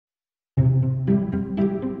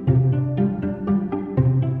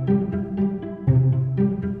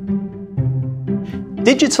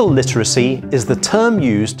Digital literacy is the term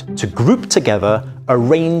used to group together a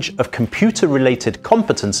range of computer-related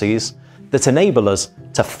competencies that enable us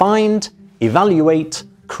to find, evaluate,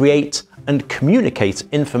 create, and communicate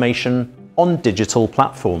information on digital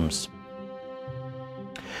platforms.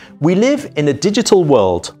 We live in a digital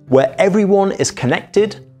world where everyone is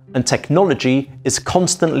connected and technology is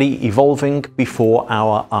constantly evolving before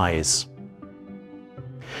our eyes.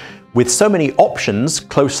 With so many options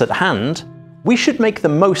close at hand, we should make the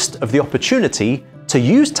most of the opportunity to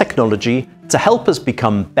use technology to help us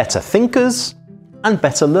become better thinkers and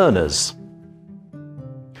better learners.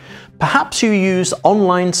 Perhaps you use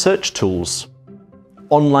online search tools,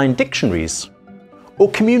 online dictionaries,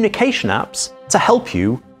 or communication apps to help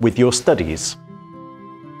you with your studies.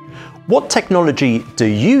 What technology do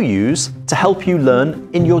you use to help you learn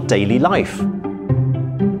in your daily life?